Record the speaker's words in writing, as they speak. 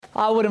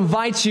I would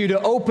invite you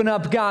to open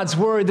up God's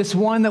Word, this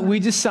one that we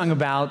just sung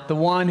about, the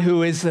one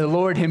who is the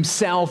Lord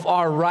Himself,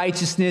 our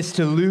righteousness,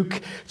 to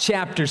Luke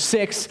chapter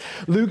 6.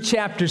 Luke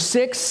chapter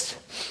 6,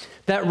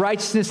 that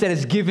righteousness that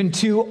is given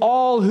to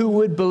all who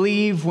would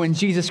believe when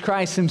Jesus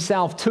Christ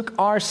Himself took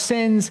our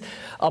sins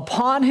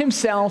upon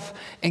Himself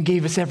and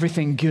gave us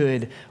everything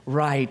good,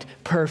 right,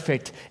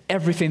 perfect,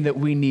 everything that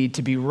we need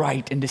to be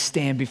right and to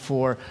stand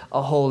before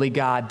a holy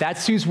God.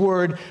 That's whose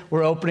word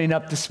we're opening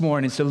up this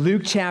morning. So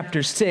Luke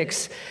chapter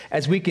 6,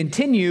 as we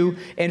continue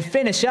and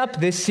finish up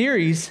this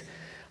series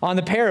on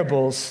the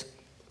parables.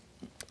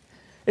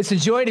 It's a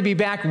joy to be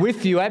back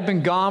with you. I've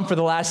been gone for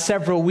the last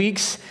several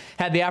weeks,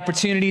 had the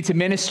opportunity to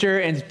minister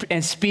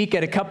and speak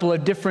at a couple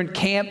of different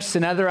camps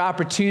and other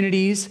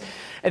opportunities,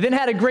 and then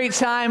had a great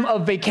time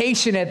of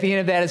vacation at the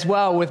end of that as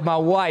well with my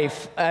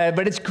wife.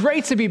 But it's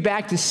great to be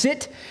back to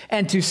sit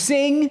and to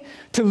sing,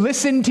 to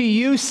listen to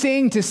you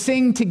sing, to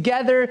sing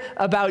together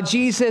about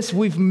Jesus.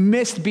 We've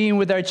missed being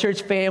with our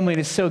church family, and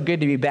it's so good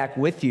to be back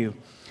with you.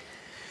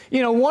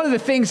 You know, one of the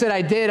things that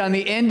I did on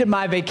the end of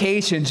my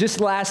vacation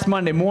just last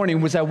Monday morning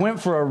was I went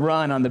for a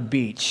run on the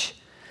beach.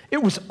 It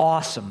was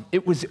awesome.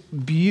 It was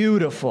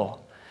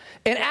beautiful.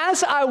 And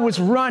as I was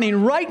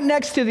running right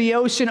next to the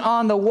ocean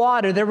on the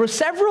water, there were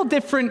several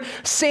different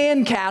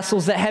sand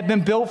castles that had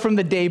been built from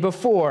the day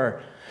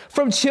before.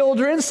 From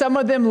children, some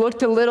of them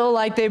looked a little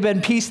like they've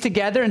been pieced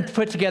together and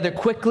put together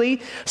quickly.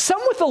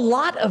 Some with a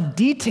lot of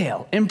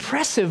detail,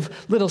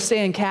 impressive little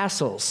sand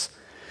castles.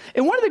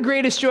 And one of the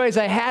greatest joys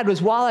I had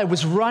was while I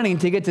was running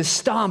to get to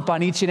stomp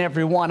on each and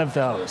every one of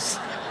those.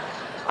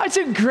 I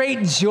took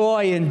great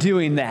joy in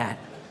doing that.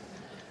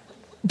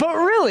 But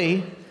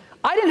really,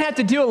 I didn't have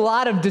to do a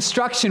lot of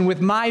destruction with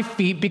my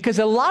feet because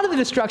a lot of the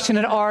destruction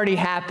had already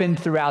happened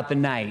throughout the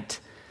night.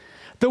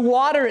 The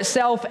water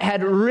itself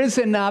had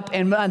risen up,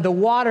 and the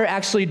water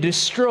actually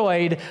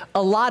destroyed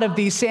a lot of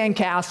these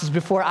sandcastles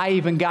before I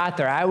even got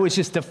there. I was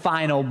just the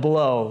final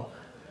blow.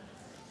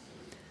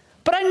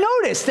 But I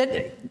noticed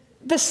that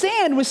the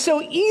sand was so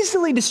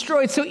easily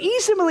destroyed, so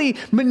easily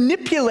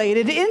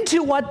manipulated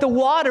into what the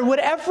water,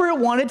 whatever it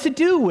wanted to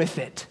do with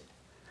it.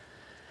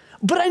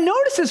 But I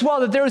noticed as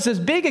well that there was this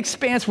big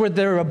expanse where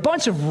there were a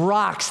bunch of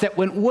rocks that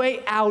went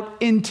way out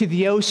into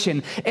the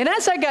ocean. And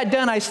as I got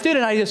done, I stood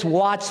and I just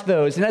watched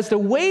those. And as the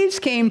waves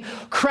came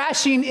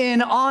crashing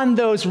in on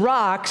those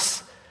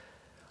rocks,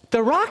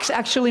 the rocks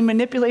actually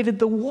manipulated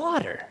the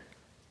water.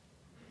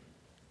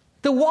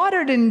 The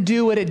water didn't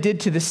do what it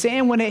did to the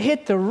sand. When it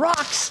hit the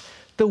rocks,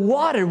 the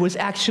water was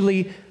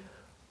actually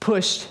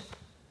pushed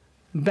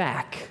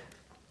back.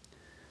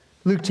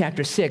 Luke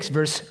chapter 6,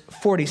 verse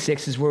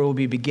 46 is where we'll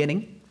be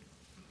beginning.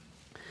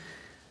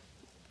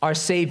 Our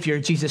Savior,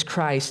 Jesus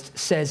Christ,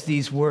 says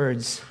these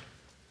words,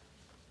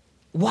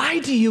 "Why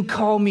do you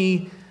call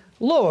me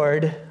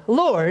Lord,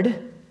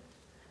 Lord,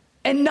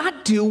 and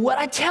not do what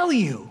I tell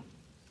you?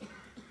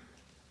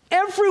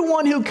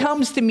 Everyone who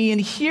comes to me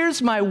and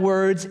hears my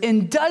words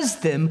and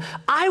does them,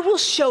 I will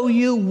show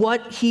you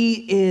what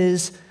he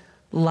is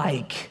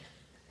like.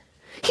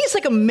 He's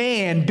like a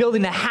man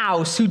building a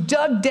house who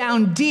dug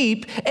down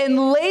deep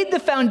and laid the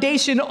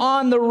foundation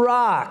on the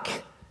rock.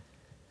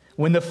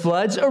 When the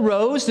floods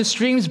arose, the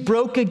streams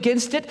broke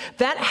against it.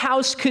 That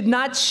house could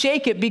not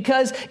shake it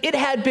because it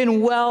had been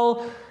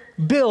well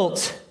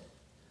built.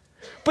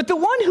 But the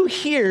one who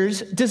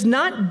hears does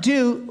not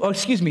do,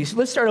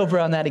 let's start over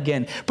on that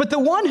again. But the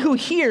one who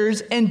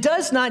hears and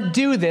does not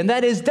do them,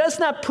 that is, does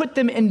not put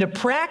them into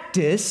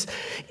practice,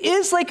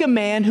 is like a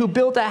man who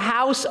built a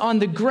house on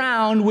the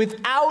ground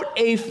without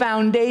a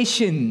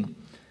foundation.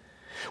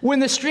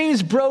 When the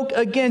streams broke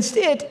against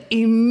it,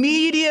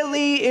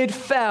 immediately it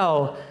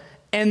fell,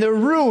 and the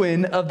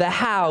ruin of the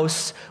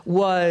house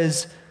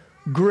was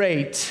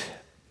great."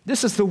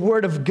 This is the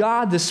word of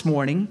God this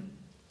morning.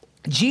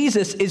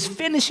 Jesus is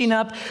finishing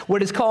up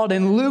what is called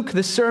in Luke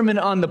the Sermon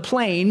on the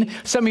Plain.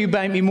 Some of you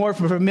might be more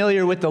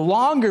familiar with the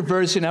longer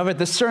version of it,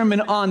 the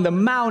Sermon on the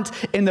Mount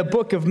in the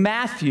book of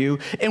Matthew.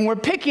 And we're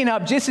picking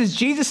up just as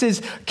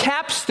Jesus'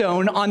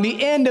 capstone on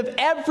the end of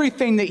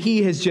everything that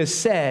he has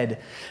just said.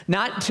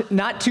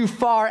 Not too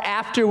far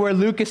after where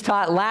Lucas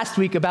taught last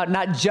week about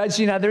not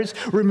judging others,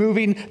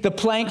 removing the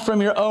plank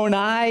from your own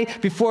eye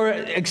before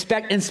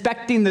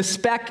inspecting the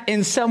speck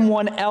in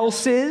someone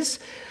else's.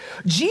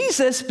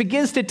 Jesus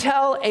begins to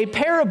tell a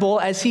parable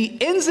as he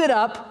ends it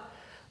up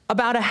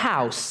about a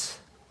house.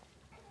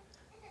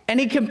 And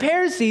he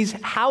compares these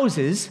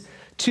houses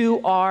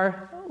to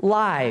our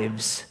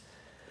lives.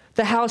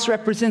 The house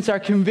represents our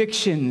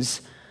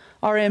convictions,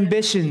 our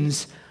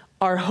ambitions,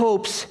 our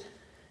hopes,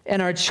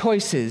 and our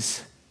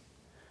choices.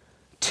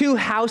 Two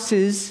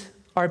houses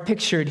are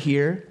pictured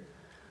here.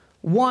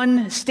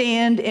 One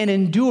stands and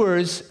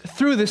endures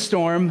through the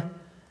storm,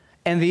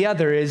 and the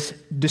other is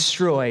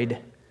destroyed.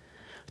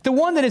 The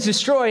one that is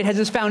destroyed has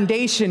its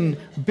foundation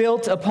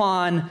built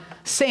upon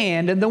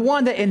sand, and the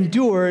one that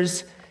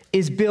endures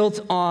is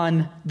built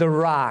on the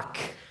rock.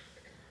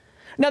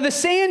 Now, the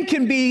sand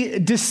can be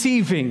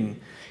deceiving.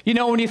 You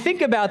know, when you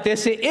think about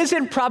this, it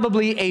isn't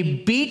probably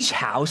a beach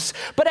house,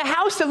 but a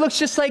house that looks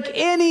just like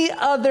any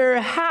other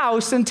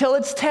house until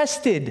it's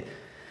tested.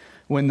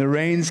 When the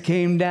rains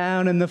came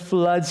down and the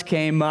floods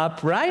came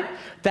up, right?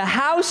 The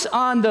house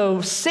on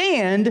the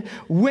sand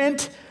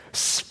went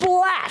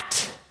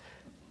splat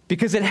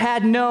because it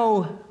had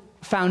no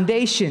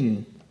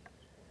foundation.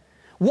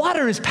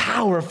 Water is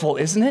powerful,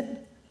 isn't it?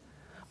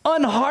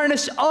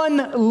 Unharnessed,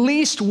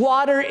 unleashed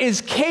water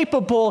is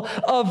capable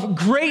of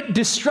great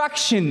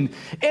destruction.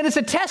 And it's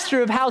a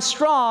tester of how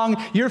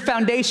strong your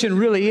foundation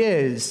really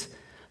is.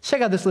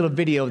 Check out this little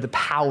video of the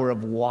power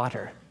of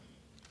water.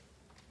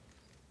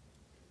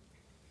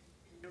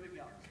 Here we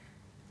go.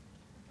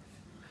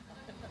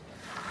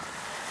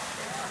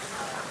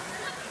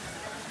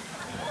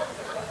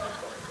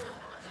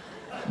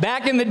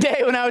 Back in the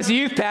day when I was a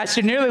youth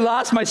pastor, nearly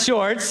lost my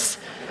shorts.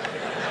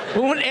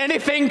 When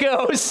anything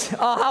goes,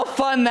 oh, how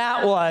fun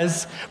that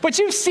was. But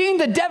you've seen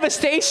the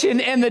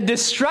devastation and the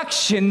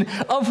destruction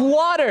of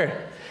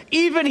water.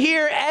 Even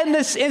here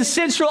in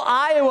central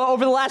Iowa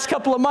over the last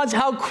couple of months,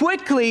 how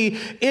quickly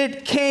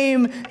it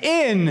came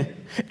in.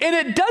 And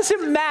it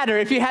doesn't matter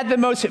if you had the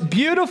most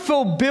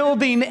beautiful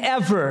building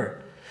ever.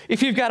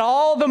 If you've got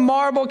all the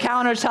marble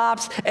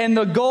countertops and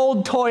the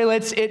gold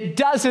toilets, it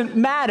doesn't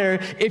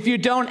matter if you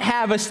don't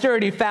have a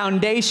sturdy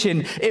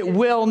foundation. It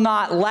will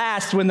not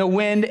last when the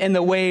wind and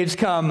the waves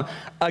come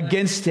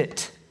against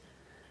it.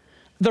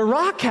 The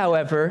rock,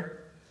 however,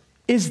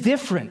 is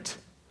different.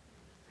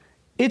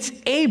 It's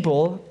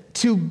able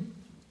to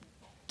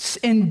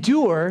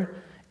endure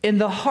in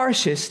the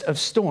harshest of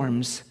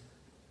storms.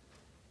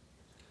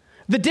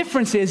 The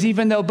difference is,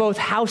 even though both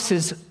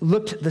houses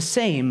looked the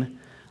same,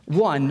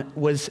 one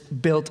was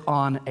built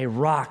on a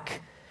rock,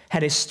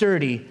 had a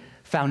sturdy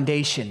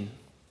foundation.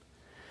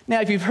 Now,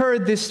 if you've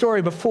heard this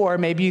story before,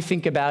 maybe you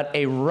think about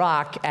a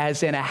rock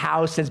as in a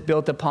house that's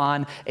built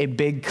upon a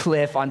big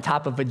cliff on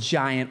top of a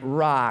giant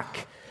rock.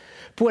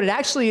 But what it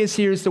actually is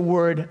here is the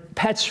word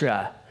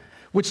Petra,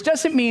 which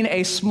doesn't mean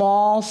a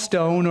small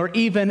stone or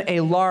even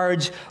a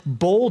large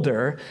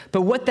boulder,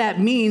 but what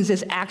that means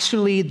is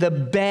actually the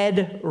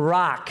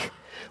bedrock.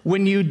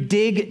 When you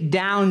dig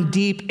down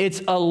deep,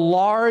 it's a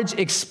large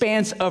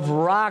expanse of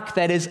rock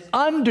that is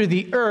under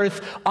the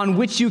earth on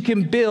which you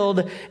can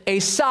build a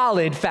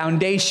solid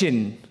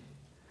foundation.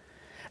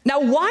 Now,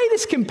 why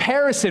this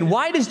comparison?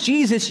 Why does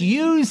Jesus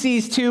use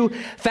these two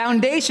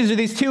foundations or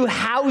these two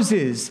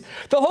houses?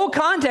 The whole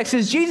context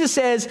is Jesus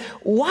says,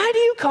 "Why do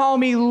you call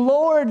me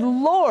Lord,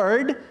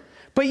 Lord,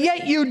 but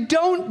yet you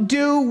don't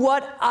do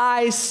what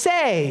I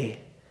say?"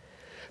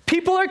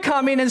 People are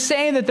coming and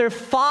saying that they're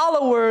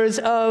followers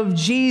of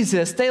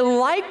Jesus. They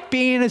like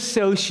being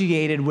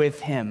associated with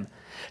him.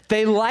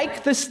 They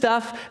like the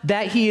stuff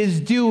that he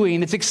is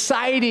doing. It's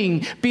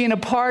exciting being a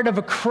part of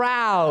a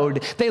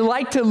crowd. They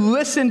like to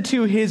listen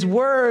to his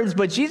words,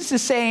 but Jesus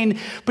is saying,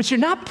 but you're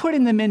not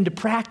putting them into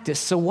practice.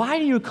 So why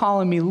are you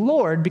calling me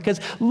Lord? Because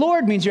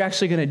Lord means you're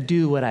actually going to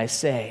do what I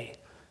say.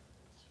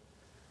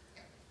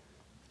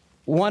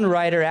 One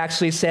writer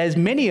actually says,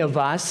 many of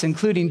us,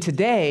 including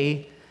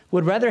today,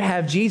 would rather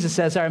have Jesus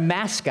as our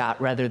mascot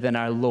rather than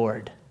our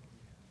Lord.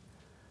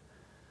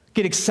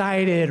 Get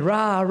excited,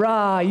 rah,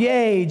 rah,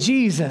 yay,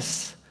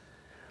 Jesus.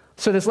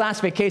 So this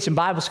last vacation,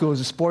 Bible school was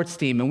a sports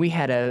team, and we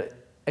had an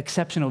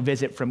exceptional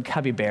visit from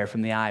Cubby Bear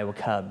from the Iowa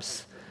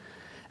Cubs.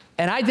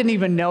 And I didn't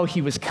even know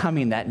he was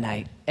coming that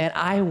night. And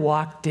I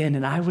walked in,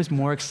 and I was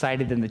more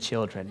excited than the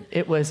children.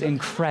 It was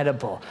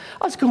incredible.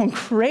 I was going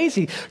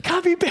crazy.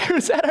 Cubby Bear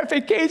was at our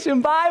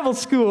vacation Bible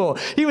school.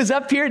 He was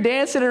up here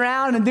dancing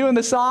around and doing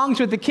the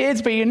songs with the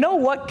kids. But you know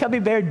what Cubby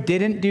Bear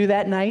didn't do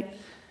that night?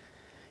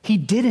 He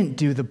didn't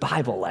do the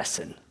Bible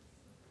lesson.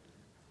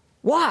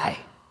 Why?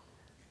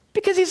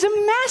 Because he's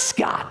a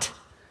mascot.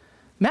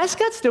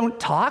 Mascots don't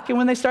talk, and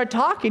when they start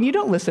talking, you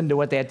don't listen to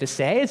what they have to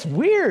say. It's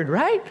weird,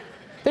 right?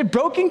 They're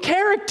broken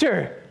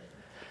character.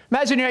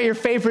 Imagine you're at your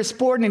favorite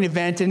sporting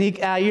event, and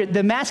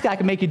the mascot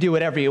can make you do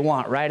whatever you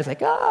want, right? It's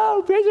like,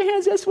 oh, raise your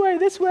hands this way,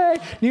 this way.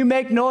 You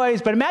make noise.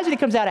 But imagine he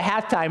comes out at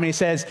halftime, and he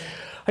says,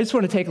 I just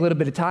want to take a little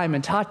bit of time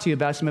and talk to you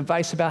about some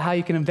advice about how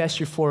you can invest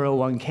your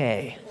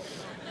 401k.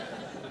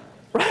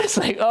 Right? It's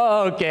like,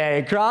 oh,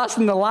 okay,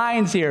 crossing the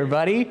lines here,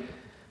 buddy.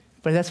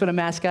 But that's what a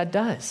mascot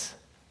does.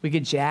 We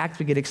get jacked,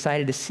 we get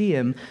excited to see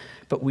him,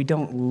 but we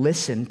don't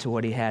listen to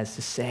what he has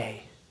to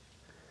say.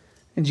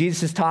 And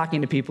Jesus is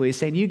talking to people. He's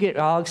saying, you get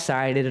all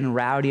excited and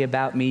rowdy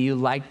about me. You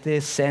like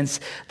this sense,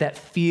 that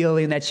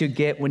feeling that you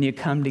get when you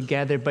come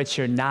together, but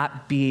you're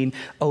not being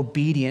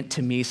obedient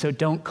to me. So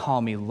don't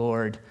call me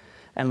Lord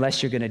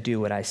unless you're going to do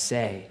what I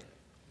say.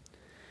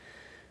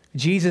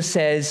 Jesus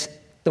says,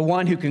 the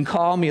one who can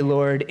call me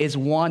Lord is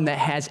one that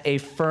has a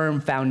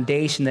firm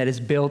foundation that is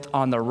built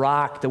on the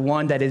rock, the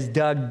one that is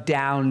dug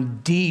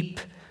down deep.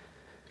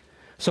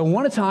 So I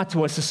want to talk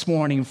to us this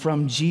morning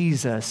from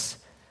Jesus,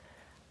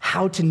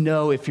 how to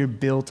know if you're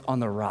built on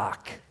the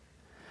rock.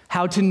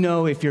 How to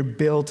know if you're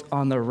built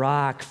on the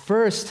rock.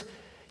 First,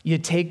 you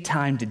take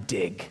time to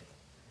dig.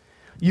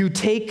 You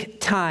take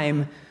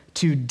time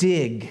to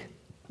dig.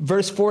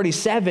 verse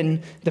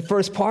 47, the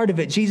first part of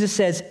it, Jesus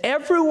says,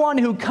 everyone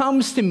who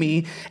comes to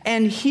me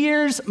and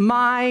hears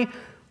my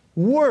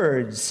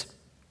words,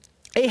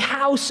 a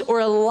house or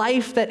a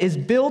life that is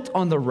built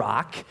on the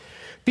rock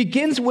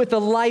begins with a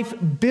life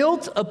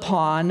built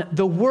upon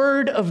the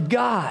word of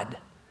God.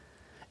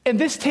 And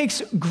this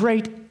takes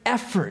great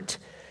effort.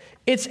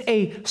 It's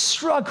a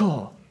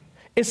struggle.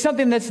 It's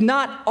something that's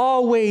not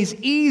always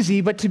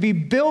easy, but to be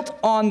built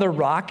on the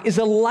rock is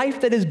a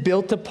life that is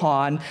built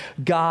upon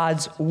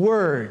God's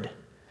word.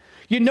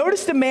 You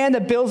notice the man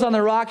that builds on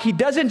the rock, he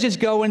doesn't just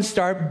go and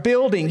start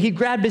building. He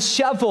grabbed a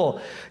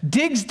shovel,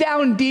 digs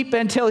down deep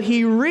until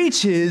he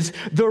reaches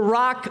the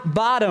rock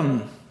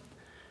bottom.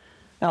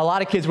 Now, a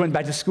lot of kids went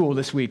back to school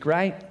this week,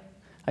 right?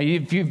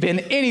 If you've been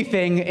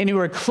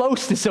anywhere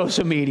close to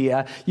social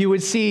media, you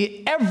would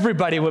see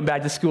everybody went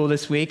back to school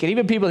this week. And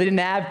even people that didn't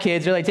have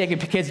kids are like taking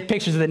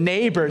pictures of the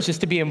neighbors just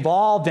to be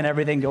involved in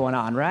everything going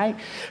on, right?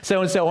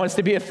 So-and-so wants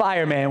to be a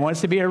fireman, wants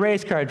to be a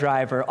race car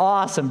driver.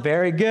 Awesome,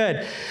 very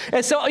good.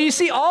 And so you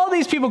see all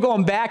these people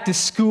going back to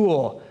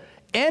school,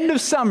 end of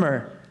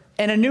summer,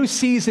 and a new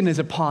season is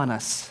upon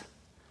us.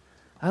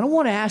 I don't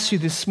want to ask you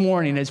this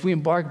morning as we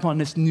embark upon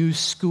this new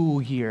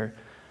school year,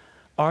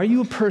 are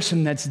you a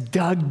person that's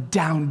dug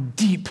down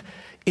deep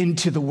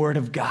into the Word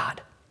of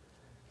God?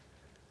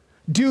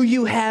 Do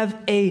you have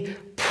a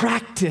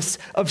practice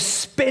of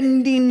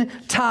spending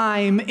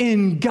time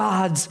in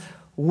God's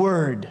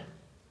Word?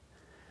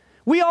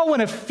 We all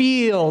want to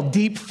feel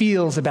deep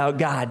feels about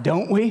God,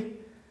 don't we?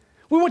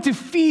 We want to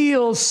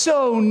feel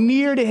so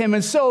near to Him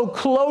and so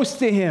close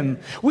to Him.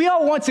 We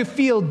all want to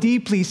feel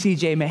deeply,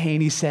 C.J.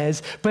 Mahaney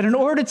says, but in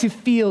order to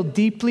feel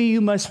deeply,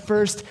 you must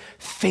first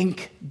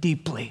think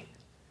deeply.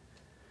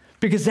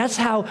 Because that's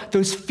how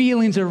those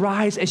feelings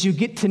arise as you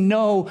get to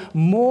know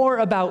more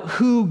about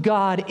who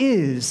God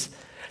is.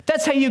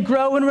 That's how you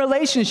grow in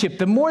relationship.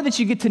 The more that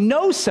you get to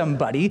know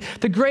somebody,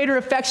 the greater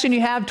affection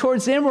you have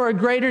towards them or a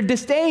greater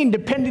disdain,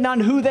 depending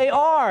on who they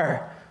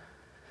are.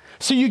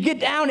 So you get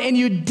down and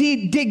you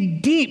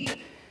dig deep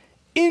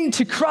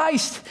into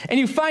Christ and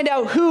you find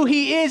out who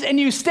He is and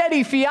you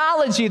study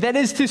theology, that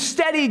is to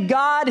study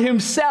God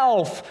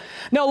Himself.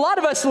 Now, a lot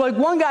of us, like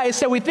one guy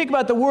said, we think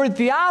about the word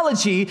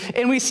theology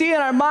and we see in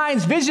our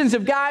minds visions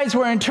of guys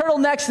wearing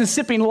turtlenecks and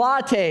sipping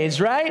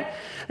lattes, right?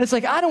 And it's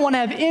like, I don't want to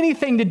have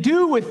anything to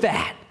do with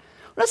that.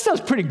 Well, that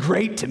sounds pretty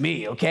great to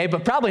me, okay,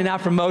 but probably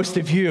not for most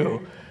of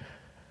you.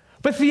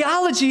 But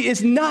theology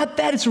is not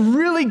that. It's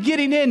really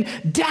getting in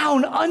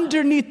down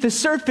underneath the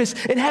surface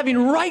and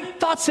having right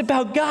thoughts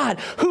about God,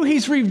 who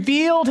He's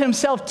revealed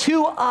Himself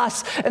to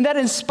us, and that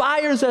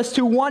inspires us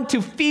to want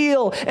to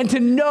feel and to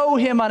know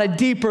Him on a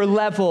deeper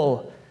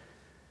level.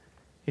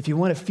 If you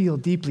want to feel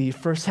deeply, you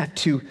first have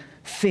to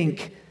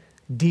think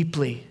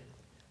deeply.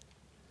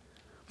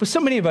 But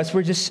so many of us,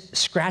 we're just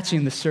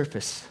scratching the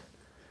surface.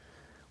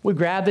 We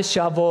grab the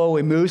shovel,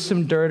 we move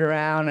some dirt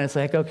around, and it's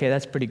like, okay,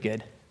 that's pretty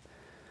good.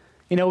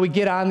 You know, we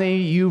get on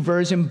the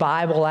YouVersion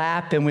Bible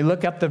app and we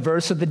look up the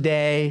verse of the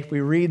day,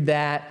 we read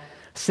that,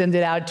 send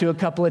it out to a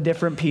couple of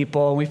different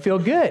people, and we feel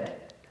good.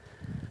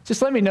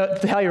 Just let me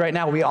tell you right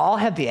now, we all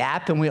have the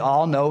app and we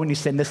all know when you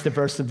send us the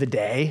verse of the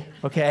day,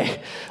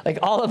 okay? Like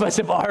all of us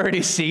have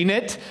already seen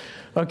it,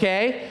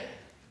 okay?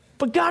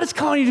 But God is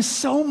calling you to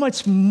so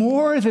much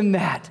more than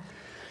that.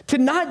 To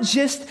not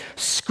just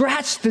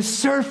scratch the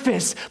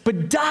surface,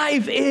 but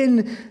dive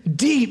in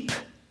deep.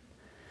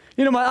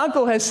 You know, my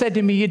uncle has said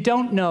to me, you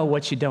don't know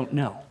what you don't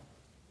know.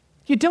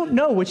 You don't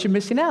know what you're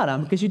missing out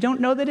on because you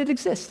don't know that it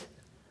exists.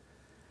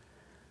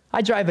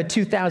 I drive a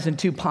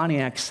 2002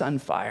 Pontiac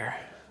Sunfire.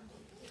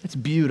 It's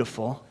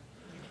beautiful,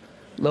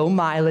 low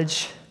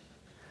mileage,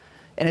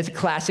 and it's a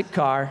classic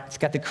car. It's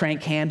got the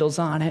crank handles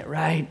on it,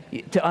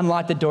 right? To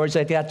unlock the doors,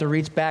 I have to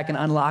reach back and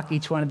unlock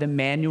each one of them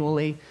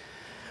manually.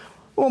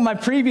 Well, in my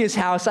previous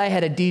house, I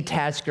had a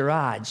detached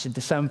garage that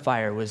the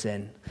Sunfire was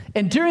in.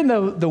 And during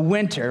the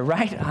winter,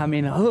 right? I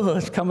mean,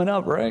 it's coming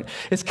up, right?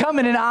 It's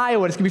coming in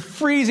Iowa. It's going to be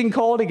freezing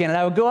cold again. And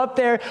I would go up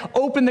there,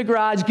 open the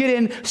garage, get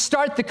in,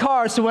 start the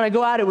car. So when I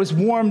go out, it was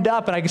warmed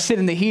up and I could sit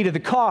in the heat of the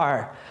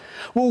car.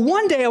 Well,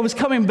 one day I was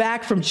coming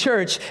back from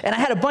church and I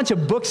had a bunch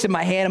of books in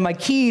my hand and my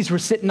keys were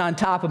sitting on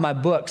top of my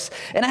books.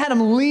 And I had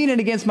them leaning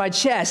against my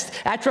chest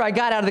after I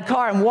got out of the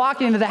car and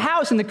walking into the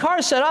house and the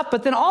car shut off.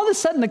 But then all of a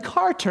sudden the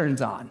car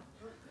turns on.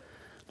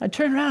 I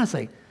turned around, I was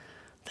like,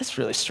 that's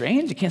really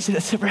strange. I can't say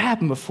that's ever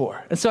happened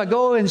before. And so I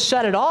go and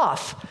shut it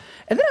off.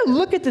 And then I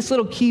look at this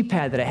little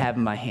keypad that I have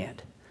in my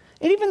hand.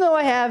 And even though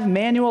I have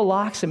manual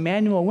locks and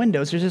manual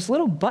windows, there's this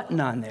little button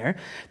on there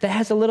that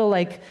has a little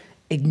like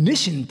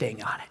ignition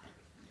thing on it.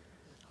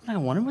 And I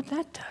wonder what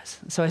that does.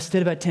 So I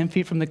stood about 10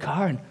 feet from the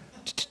car and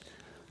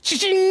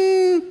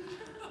cha-ching!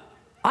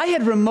 I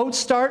had remote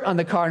start on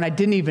the car and I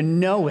didn't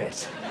even know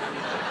it.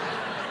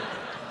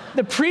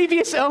 The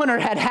previous owner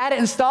had it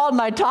installed,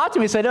 and I talked to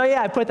him. He said, oh,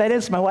 yeah, I put that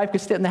in so my wife could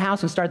sit in the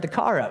house and start the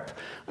car up.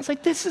 I was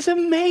like, this is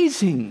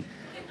amazing.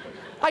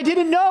 I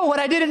didn't know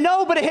what I didn't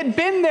know, but it had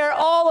been there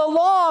all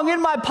along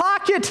in my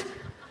pocket.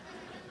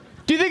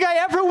 Do you think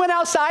I ever went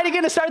outside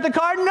again to start the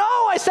car?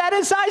 No, I sat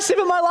inside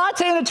sipping my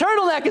latte in a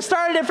turtleneck and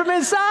started it from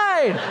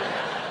inside.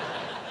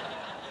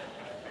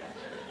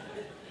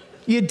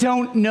 You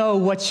don't know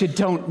what you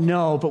don't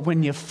know, but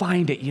when you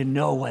find it, you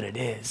know what it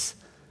is.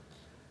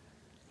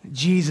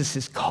 Jesus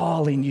is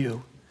calling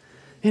you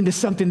into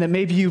something that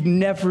maybe you've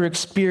never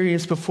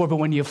experienced before, but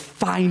when you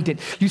find it,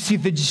 you see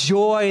the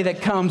joy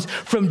that comes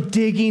from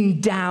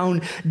digging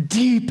down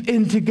deep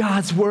into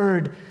God's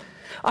word.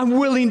 I'm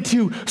willing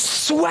to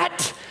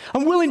sweat.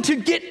 I'm willing to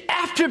get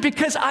after it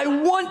because I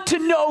want to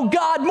know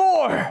God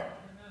more.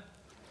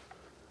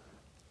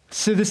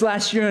 So this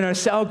last year in our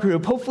cell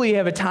group, hopefully you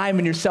have a time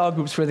in your cell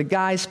groups where the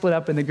guys split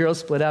up and the girls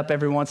split up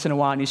every once in a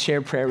while and you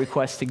share prayer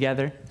requests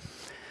together.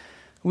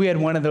 We had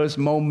one of those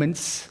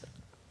moments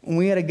when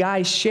we had a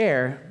guy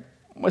share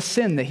a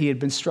sin that he had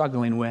been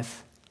struggling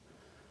with.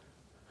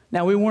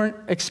 Now, we weren't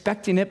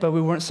expecting it, but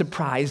we weren't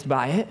surprised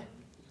by it.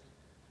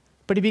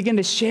 But he began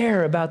to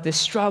share about this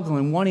struggle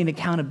and wanting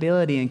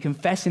accountability and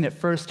confessing it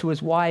first to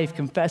his wife,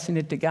 confessing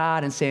it to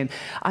God and saying,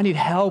 I need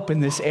help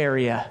in this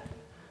area.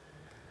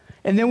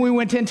 And then we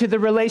went into the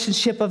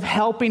relationship of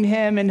helping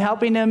him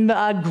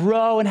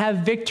grow and have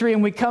victory.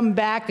 And we come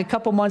back a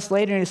couple months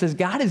later and he says,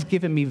 God has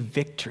given me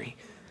victory.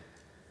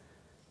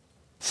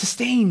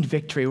 Sustained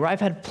victory, where I've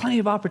had plenty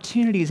of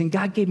opportunities and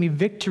God gave me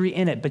victory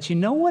in it. But you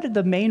know what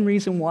the main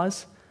reason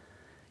was?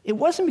 It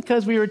wasn't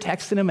because we were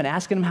texting him and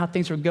asking him how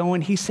things were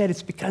going. He said,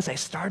 it's because I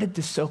started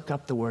to soak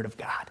up the word of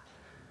God.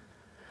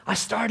 I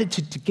started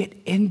to get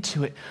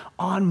into it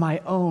on my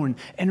own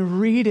and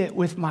read it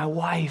with my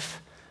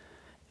wife.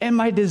 And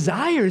my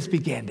desires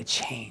began to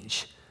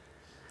change.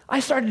 I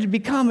started to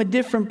become a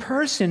different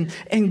person,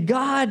 and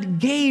God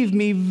gave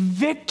me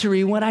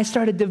victory when I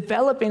started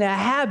developing a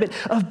habit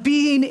of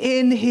being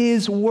in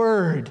his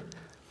word.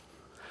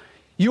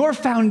 Your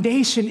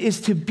foundation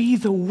is to be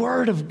the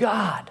word of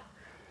God.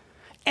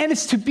 And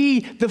it's to be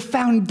the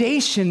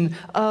foundation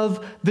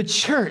of the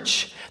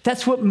church.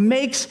 That's what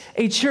makes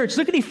a church.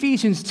 Look at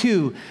Ephesians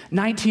 2,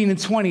 19 and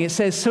 20. It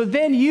says, so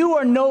then you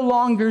are no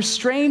longer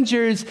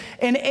strangers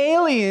and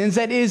aliens,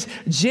 that is,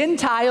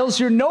 Gentiles.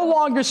 You're no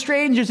longer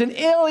strangers and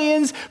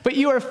aliens, but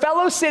you are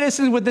fellow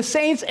citizens with the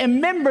saints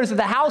and members of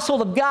the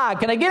household of God.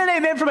 Can I get an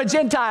amen from a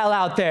Gentile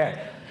out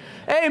there?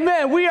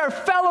 Amen. We are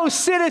fellow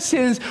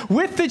citizens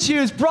with the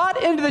Jews,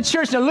 brought into the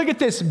church. Now look at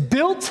this,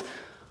 built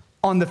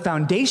on the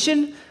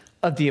foundation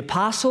of the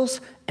apostles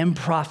and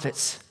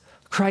prophets.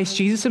 Christ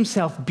Jesus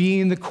himself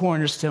being the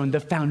cornerstone. The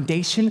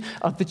foundation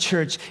of the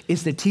church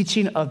is the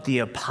teaching of the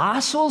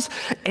apostles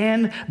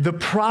and the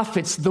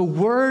prophets, the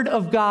word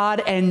of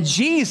God and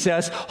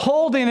Jesus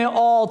holding it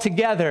all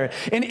together.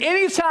 And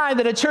any time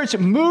that a church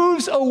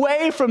moves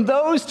away from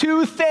those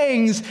two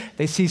things,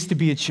 they cease to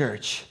be a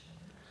church.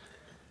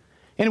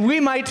 And we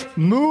might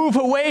move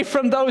away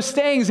from those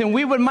things and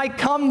we might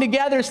come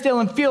together still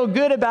and feel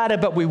good about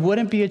it, but we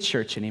wouldn't be a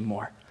church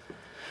anymore.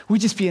 We'd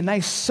just be a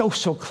nice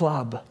social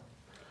club.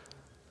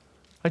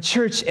 A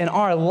church and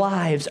our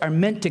lives are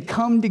meant to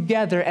come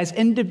together as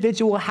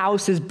individual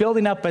houses,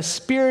 building up a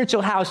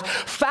spiritual house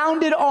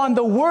founded on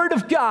the Word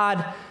of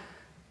God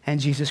and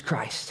Jesus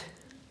Christ.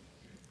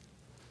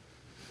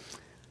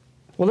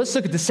 Well, let's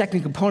look at the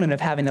second component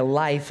of having a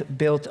life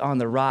built on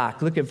the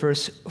rock. Look at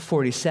verse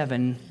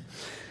 47.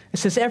 It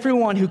says,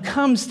 everyone who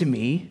comes to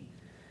me,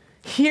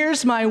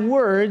 hears my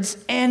words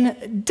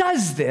and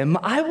does them,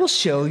 I will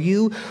show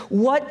you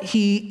what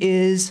he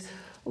is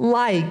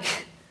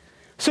like.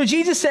 So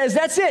Jesus says,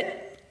 that's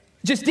it.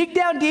 Just dig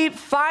down deep,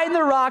 find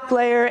the rock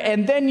layer,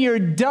 and then you're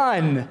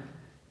done.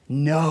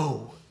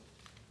 No.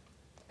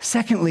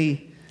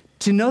 Secondly,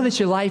 to know that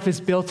your life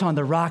is built on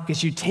the rock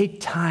is you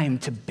take time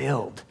to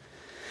build.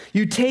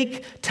 You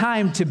take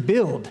time to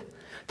build.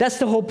 That's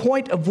the whole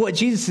point of what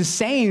Jesus is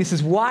saying. He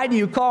says, why do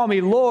you call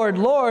me Lord,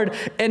 Lord,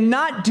 and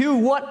not do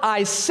what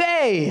I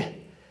say?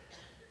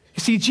 You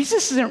see,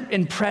 Jesus isn't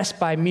impressed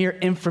by mere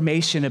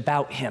information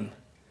about him.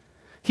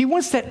 He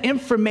wants that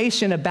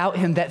information about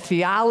him, that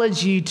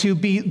theology to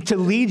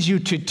lead you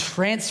to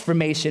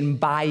transformation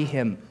by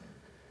him.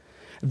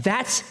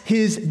 That's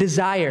his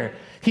desire.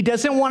 He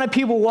doesn't want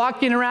people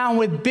walking around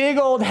with big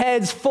old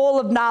heads full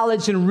of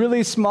knowledge and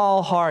really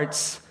small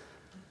hearts.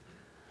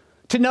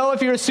 To know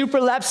if you're a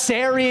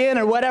supralapsarian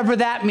or whatever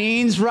that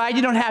means, right?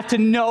 You don't have to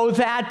know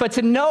that, but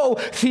to know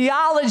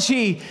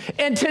theology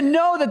and to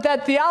know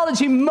that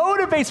theology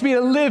motivates me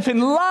to live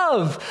in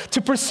love, to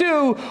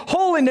pursue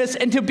holiness,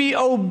 and to be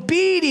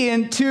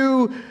obedient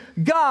to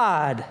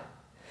God.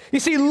 You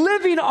see,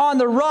 living on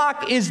the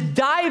rock is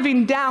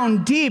diving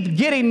down deep,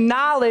 getting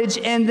knowledge,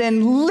 and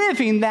then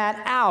living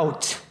that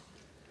out.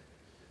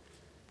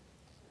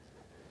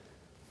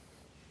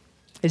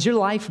 Is your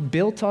life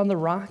built on the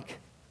rock?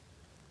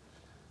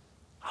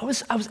 I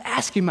was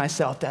asking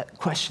myself that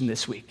question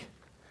this week.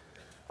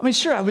 I mean,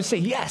 sure, I would say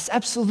yes,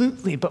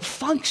 absolutely, but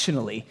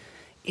functionally,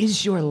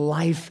 is your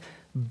life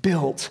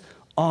built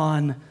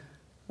on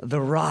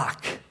the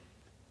rock?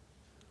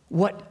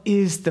 What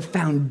is the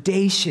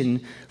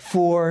foundation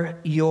for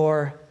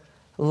your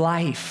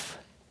life?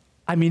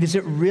 I mean, is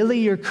it really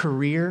your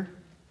career?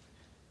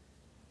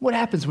 What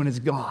happens when it's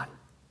gone?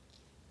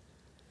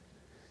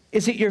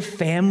 Is it your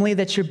family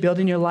that you're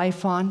building your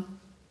life on?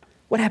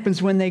 What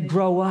happens when they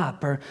grow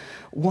up or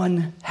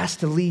one has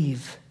to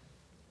leave?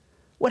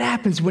 What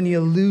happens when you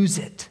lose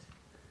it?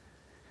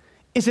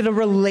 Is it a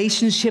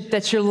relationship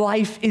that your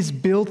life is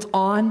built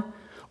on?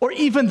 Or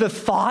even the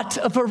thought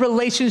of a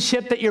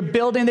relationship that you're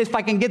building, if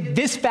I can get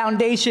this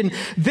foundation,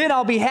 then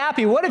I'll be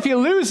happy. What if you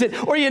lose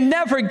it or you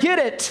never get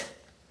it?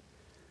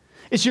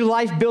 Is your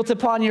life built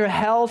upon your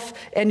health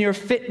and your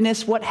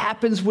fitness? What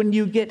happens when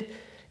you get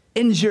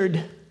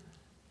injured?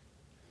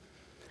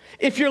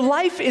 If your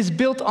life is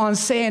built on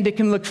sand, it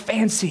can look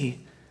fancy,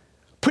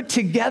 put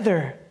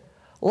together.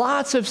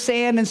 Lots of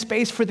sand and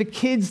space for the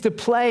kids to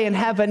play and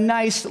have a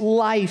nice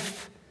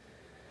life.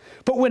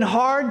 But when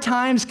hard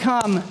times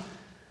come,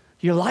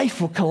 your life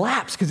will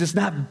collapse because it's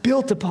not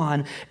built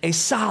upon a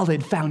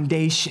solid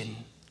foundation.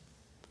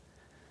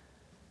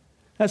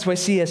 That's why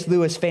C.S.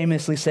 Lewis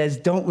famously says,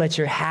 don't let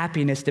your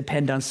happiness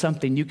depend on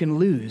something you can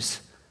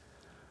lose.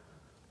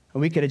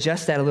 And we could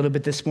adjust that a little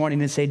bit this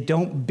morning and say,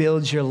 don't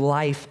build your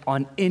life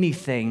on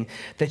anything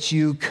that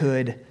you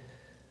could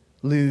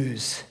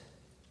lose.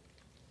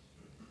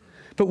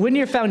 But when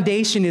your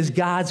foundation is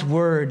God's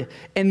word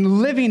and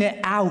living it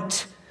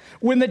out,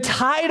 when the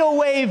tidal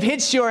wave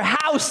hits your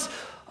house,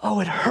 oh,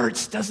 it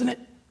hurts, doesn't it?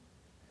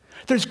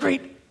 There's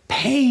great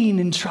pain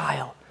in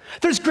trial.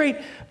 There's great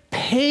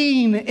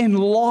pain in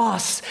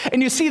loss.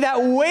 And you see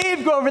that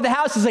wave go over the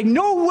house. It's like,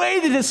 no way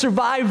did it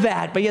survive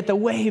that. But yet the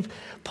wave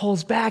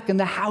pulls back and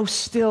the house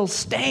still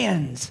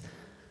stands.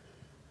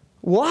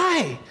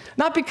 Why?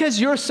 Not because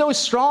you're so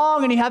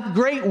strong and you have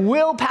great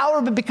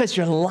willpower, but because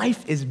your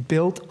life is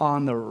built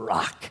on the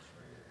rock.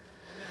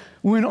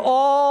 When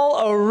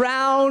all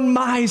around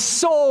my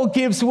soul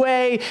gives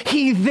way,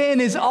 he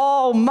then is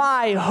all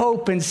my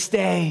hope and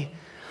stay.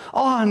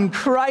 On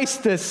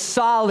Christ the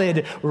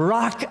solid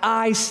rock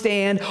I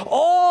stand.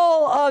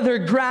 All other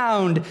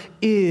ground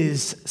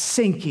is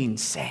sinking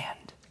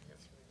sand.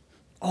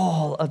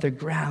 All other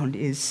ground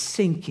is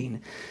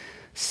sinking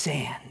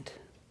sand.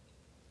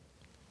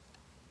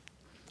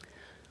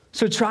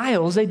 So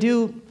trials,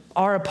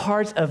 are a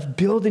part of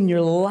building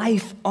your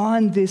life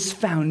on this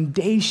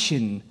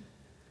foundation.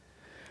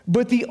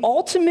 But the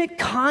ultimate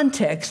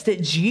context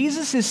that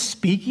Jesus is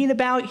speaking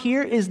about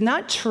here is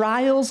not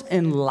trials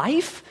in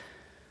life,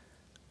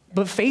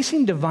 but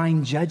facing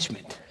divine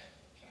judgment.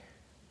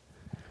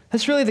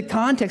 That's really the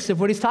context of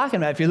what he's talking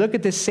about. If you look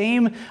at the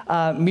same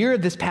mirror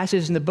of this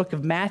passage in the book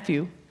of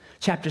Matthew,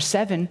 chapter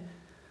 7,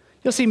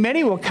 you'll see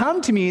many will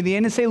come to me in the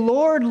end and say,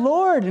 Lord,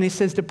 Lord. And he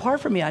says, depart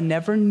from me, I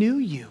never knew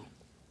you.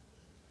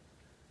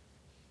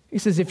 He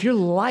says, if your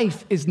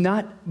life is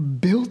not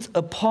built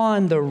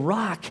upon the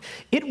rock,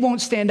 it won't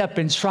stand up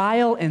in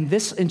trials in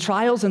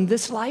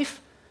this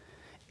life,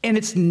 and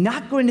it's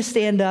not going to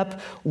stand up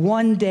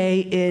one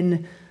day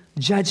in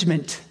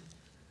judgment.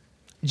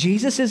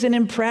 Jesus isn't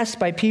impressed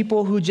by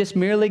people who just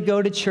merely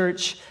go to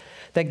church,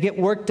 that get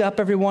worked up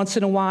every once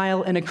in a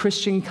while in a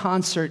Christian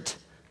concert.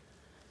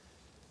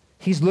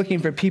 He's looking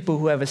for people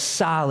who have a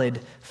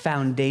solid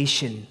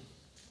foundation.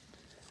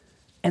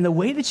 And the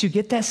way that you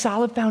get that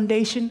solid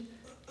foundation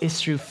is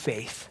through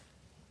faith.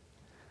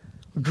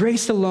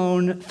 Grace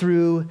alone,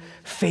 through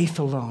faith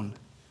alone.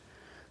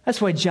 That's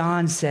why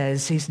John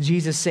says,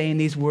 Jesus saying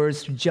these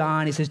words to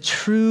John, he says,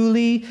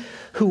 truly,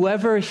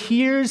 whoever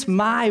hears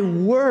my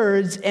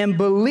words and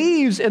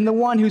believes in the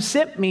one who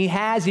sent me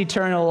has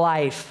eternal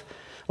life.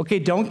 Okay,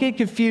 don't get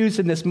confused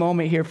in this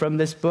moment here from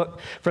this book,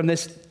 from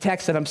this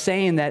text that I'm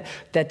saying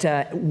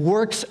that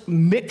works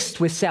mixed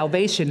with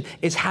salvation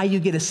is how you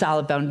get a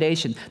solid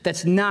foundation.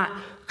 That's not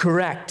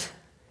correct.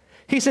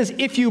 He says,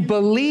 if you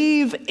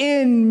believe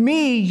in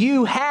me,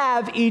 you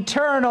have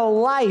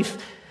eternal life.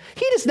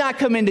 He does not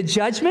come into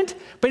judgment,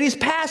 but he's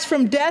passed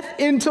from death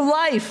into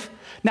life.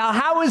 Now,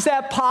 how is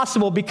that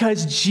possible?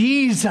 Because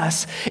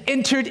Jesus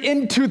entered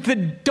into the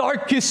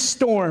darkest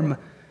storm,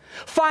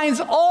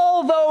 finds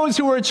all those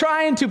who are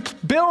trying to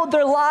build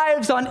their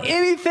lives on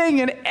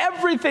anything and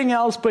everything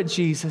else but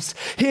Jesus,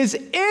 his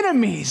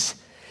enemies.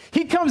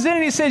 He comes in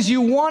and he says,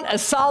 you want a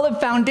solid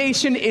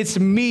foundation? It's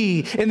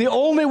me. And the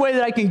only way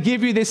that I can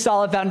give you this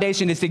solid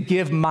foundation is to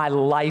give my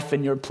life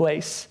in your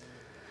place.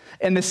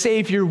 And the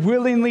Savior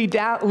willingly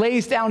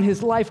lays down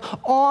his life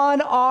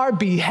on our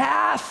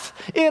behalf,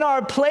 in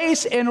our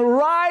place, and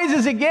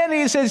rises again.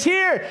 And he says,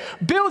 here,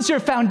 build your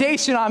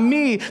foundation on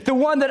me, the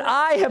one that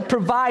I have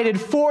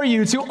provided for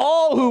you to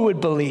all who would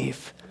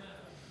believe.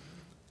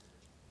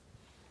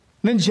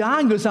 Then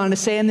John goes on to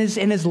say in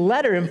his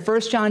letter in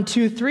 1 John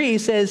 2:3, he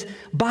says,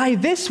 by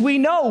this we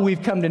know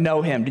we've come to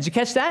know him. Did you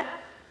catch that?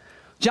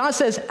 John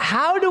says,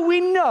 how do we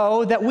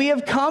know that we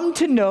have come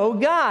to know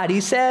God?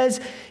 He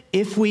says,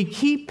 if we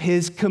keep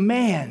his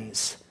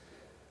commands.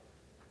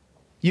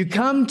 You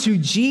come to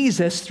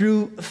Jesus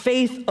through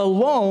faith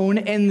alone,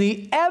 and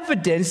the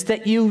evidence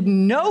that you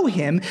know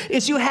him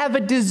is you have a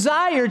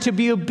desire to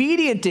be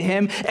obedient to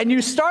him, and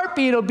you start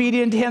being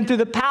obedient to him through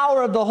the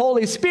power of the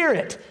Holy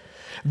Spirit.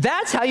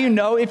 That's how you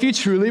know if you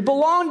truly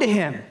belong to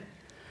him.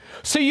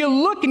 So you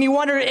look and you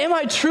wonder, am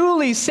I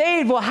truly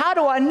saved? Well, how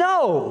do I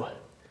know?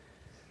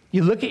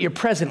 You look at your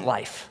present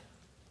life.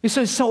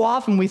 So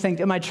often we think,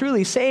 am I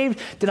truly saved?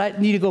 Did I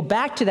need to go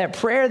back to that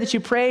prayer that you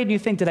prayed? And you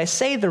think, did I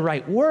say the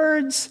right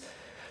words?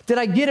 Did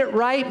I get it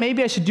right?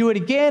 Maybe I should do it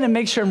again and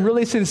make sure I'm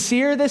really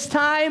sincere this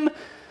time.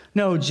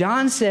 No,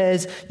 John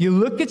says, you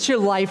look at your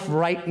life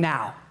right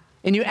now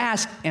and you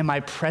ask, am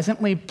I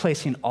presently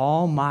placing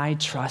all my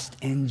trust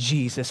in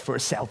Jesus for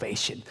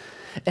salvation?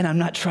 And I'm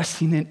not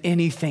trusting in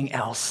anything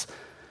else.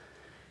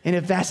 And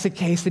if that's the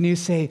case, then you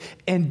say,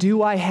 and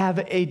do I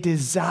have a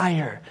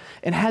desire?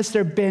 And has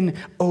there been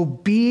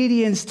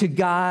obedience to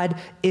God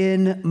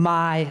in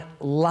my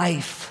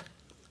life?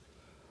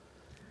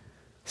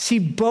 See,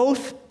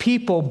 both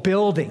people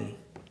building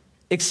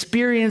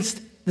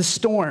experienced the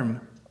storm,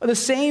 the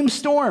same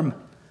storm,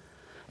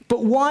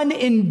 but one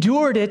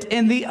endured it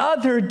and the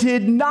other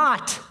did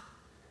not.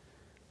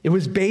 It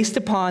was based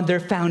upon their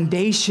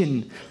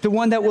foundation, the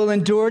one that will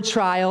endure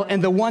trial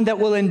and the one that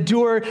will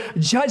endure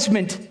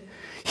judgment.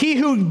 He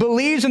who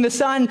believes in the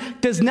Son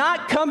does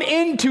not come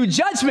into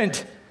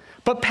judgment,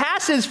 but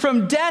passes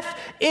from death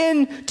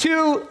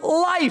into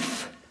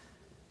life.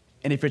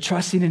 And if you're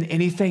trusting in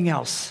anything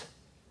else,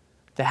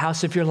 the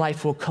house of your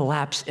life will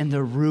collapse and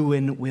the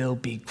ruin will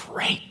be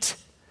great.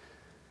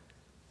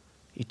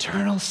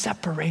 Eternal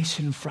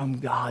separation from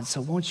God.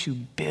 So won't you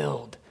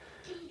build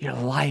your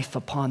life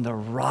upon the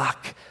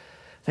rock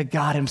that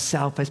God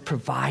himself has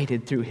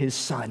provided through his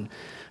Son,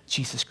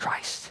 Jesus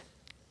Christ.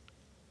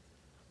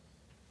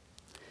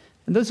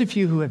 And those of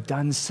you who have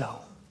done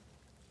so,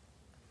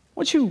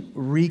 won't you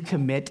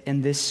recommit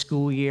in this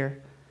school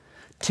year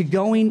to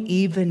going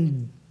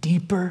even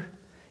deeper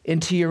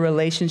into your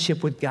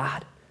relationship with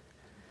God?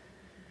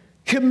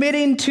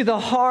 Committing to the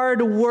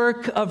hard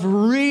work of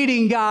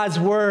reading God's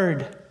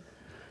word.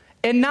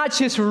 And not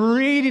just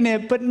reading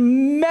it, but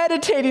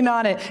meditating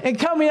on it and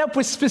coming up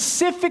with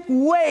specific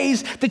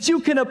ways that you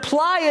can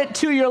apply it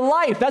to your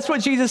life. That's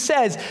what Jesus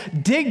says.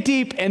 Dig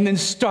deep and then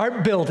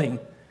start building.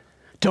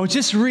 Don't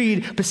just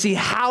read, but see,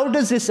 how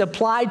does this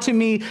apply to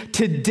me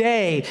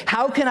today?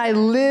 How can I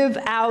live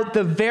out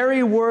the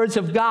very words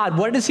of God?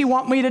 What does he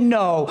want me to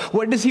know?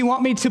 What does he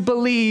want me to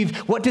believe?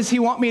 What does he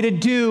want me to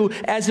do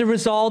as a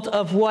result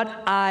of what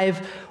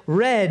I've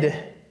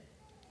read?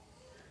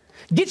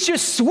 Get your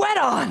sweat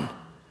on.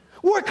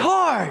 Work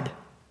hard.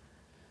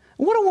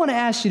 What I want to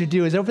ask you to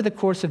do is over the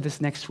course of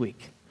this next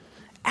week,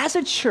 as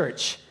a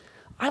church,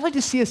 I'd like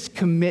to see us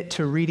commit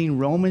to reading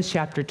Romans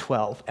chapter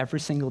 12 every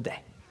single day.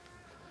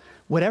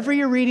 Whatever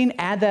you're reading,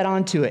 add that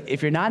onto it.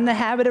 If you're not in the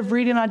habit of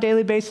reading on a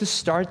daily basis,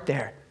 start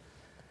there.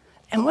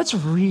 And let's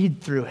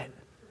read through it.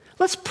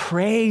 Let's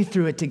pray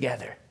through it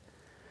together.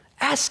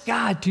 Ask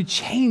God to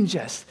change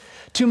us,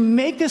 to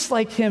make us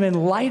like him in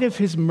light of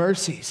his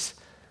mercies.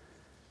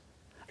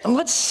 And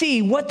let's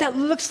see what that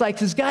looks like.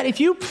 Because God, if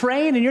you're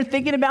praying and you're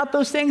thinking about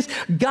those things,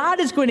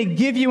 God is going to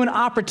give you an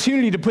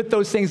opportunity to put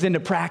those things into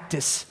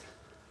practice.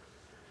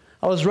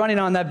 I was running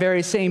on that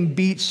very same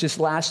beach just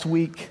last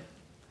week.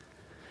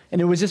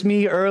 And it was just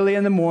me early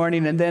in the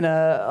morning, and then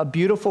a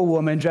beautiful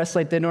woman dressed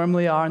like they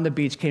normally are on the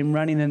beach came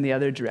running in the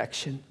other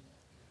direction.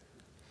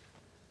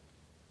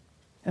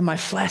 And my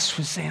flesh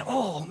was saying,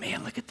 oh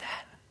man, look at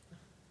that.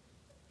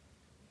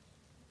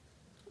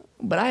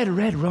 But I had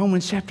read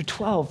Romans chapter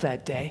 12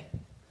 that day.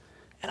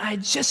 And I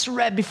had just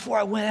read before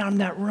I went on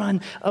that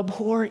run,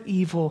 abhor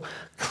evil,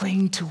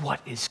 cling to what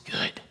is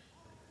good.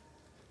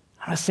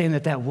 I'm not saying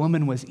that that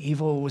woman was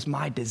evil. It was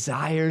my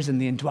desires and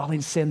the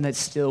indwelling sin that's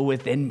still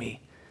within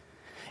me.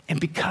 And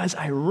because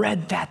I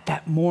read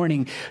that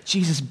morning,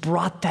 Jesus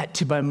brought that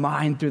to my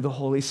mind through the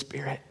Holy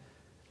Spirit.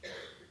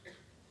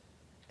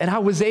 And I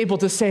was able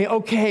to say,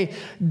 okay,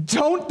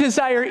 don't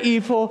desire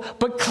evil,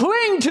 but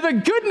cling to the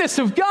goodness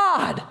of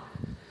God.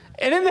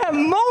 And in that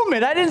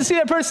moment, I didn't see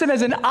that person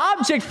as an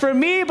object for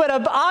me, but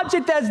an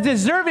object that's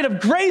deserving of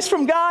grace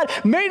from God,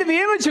 made in the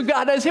image of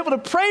God. I was able to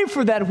pray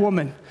for that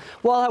woman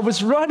while I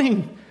was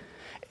running.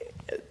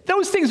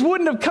 Those things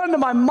wouldn't have come to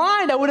my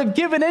mind. I would have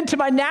given in to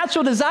my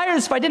natural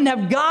desires if I didn't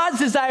have God's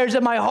desires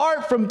in my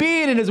heart from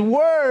being in his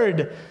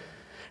word.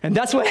 And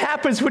that's what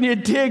happens when you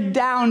dig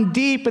down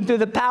deep and through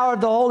the power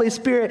of the Holy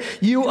Spirit,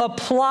 you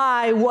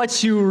apply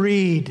what you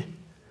read.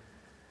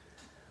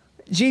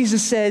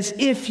 Jesus says,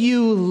 if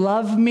you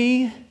love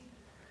me,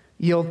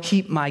 you'll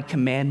keep my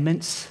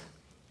commandments.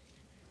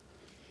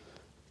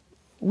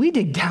 We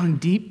dig down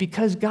deep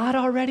because God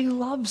already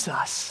loves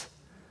us.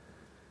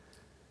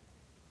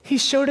 He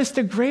showed us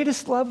the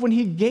greatest love when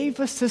he gave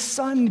us his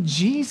Son,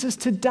 Jesus,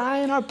 to die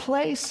in our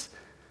place.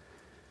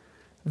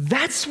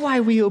 That's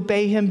why we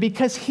obey him,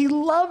 because he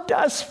loved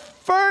us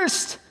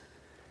first.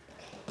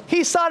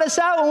 He sought us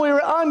out when we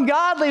were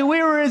ungodly.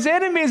 We were his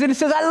enemies. And he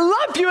says, I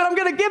love you, and I'm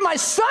going to give my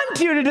Son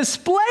to you to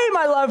display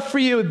my love for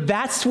you.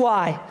 That's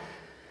why.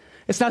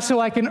 It's not so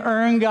I can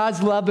earn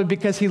God's love, but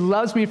because he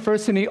loves me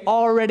first, and he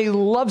already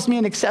loves me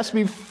and accepts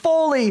me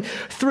fully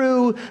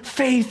through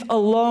faith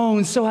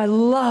alone. So I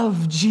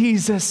love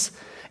Jesus.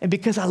 And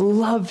because I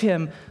love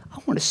him, I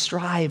want to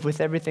strive with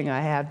everything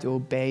I have to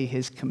obey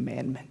his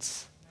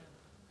commandments.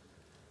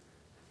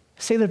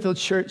 Saylorville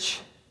Church,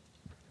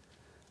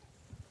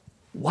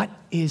 what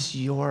is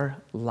your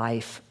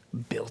life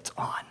built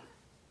on?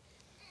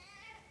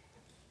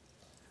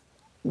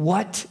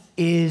 What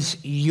is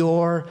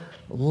your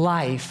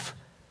life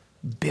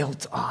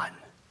built on?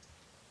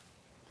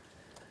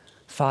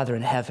 Father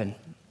in heaven,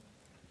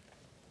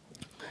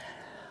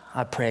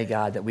 I pray,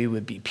 God, that we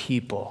would be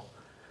people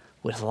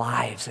with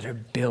lives that are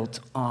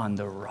built on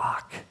the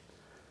rock.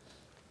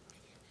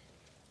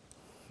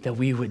 That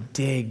we would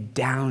dig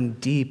down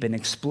deep and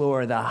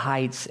explore the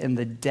heights and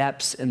the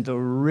depths and the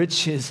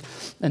riches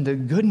and the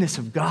goodness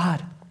of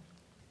God.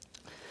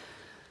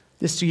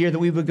 This year that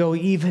we would go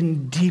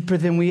even deeper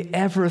than we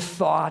ever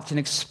thought and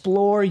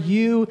explore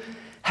you,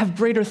 have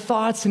greater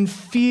thoughts and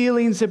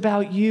feelings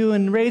about you,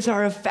 and raise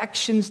our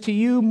affections to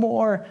you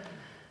more,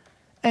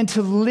 and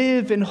to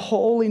live in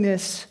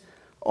holiness,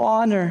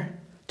 honor,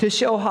 to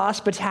show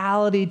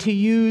hospitality, to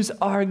use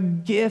our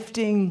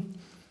gifting,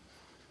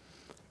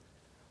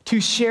 to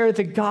share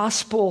the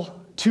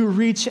gospel, to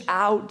reach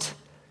out,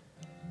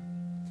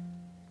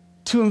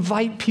 to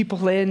invite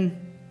people in,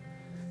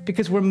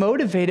 because we're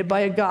motivated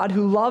by a God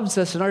who loves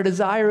us, and our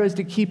desire is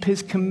to keep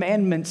his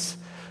commandments.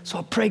 So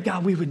I pray,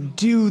 God, we would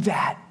do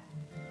that.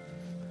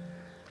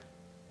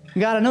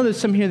 God, I know there's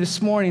some here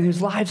this morning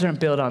whose lives aren't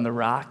built on the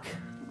rock.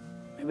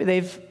 Maybe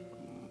they've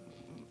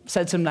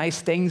said some nice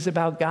things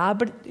about God,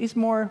 but he's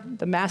more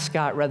the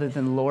mascot rather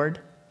than Lord.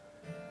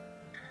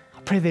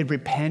 I pray they'd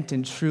repent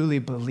and truly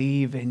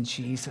believe in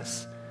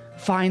Jesus.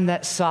 Find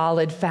that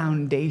solid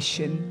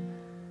foundation.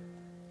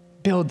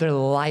 Build their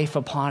life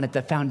upon it,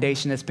 the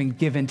foundation that's been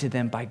given to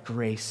them by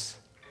grace.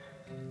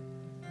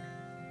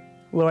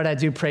 Lord, I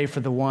do pray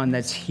for the one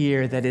that's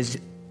here that is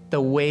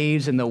the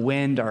waves and the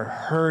wind are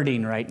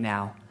hurting right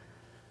now.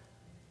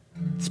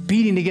 It's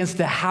beating against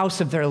the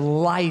house of their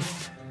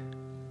life.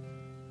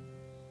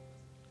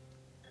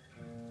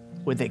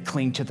 Would they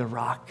cling to the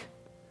rock?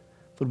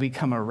 Would we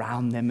come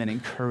around them and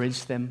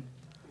encourage them?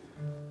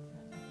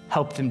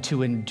 Help them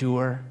to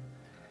endure,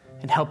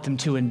 and help them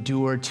to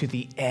endure to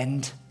the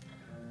end.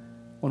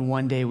 When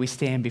one day we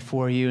stand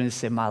before you and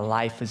say, my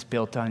life is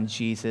built on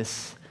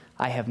Jesus.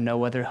 I have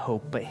no other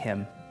hope but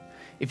him.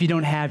 If you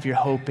don't have your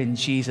hope in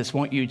Jesus,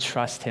 won't you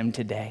trust him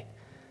today?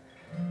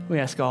 We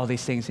ask all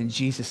these things in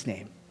Jesus'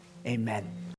 name. Amen.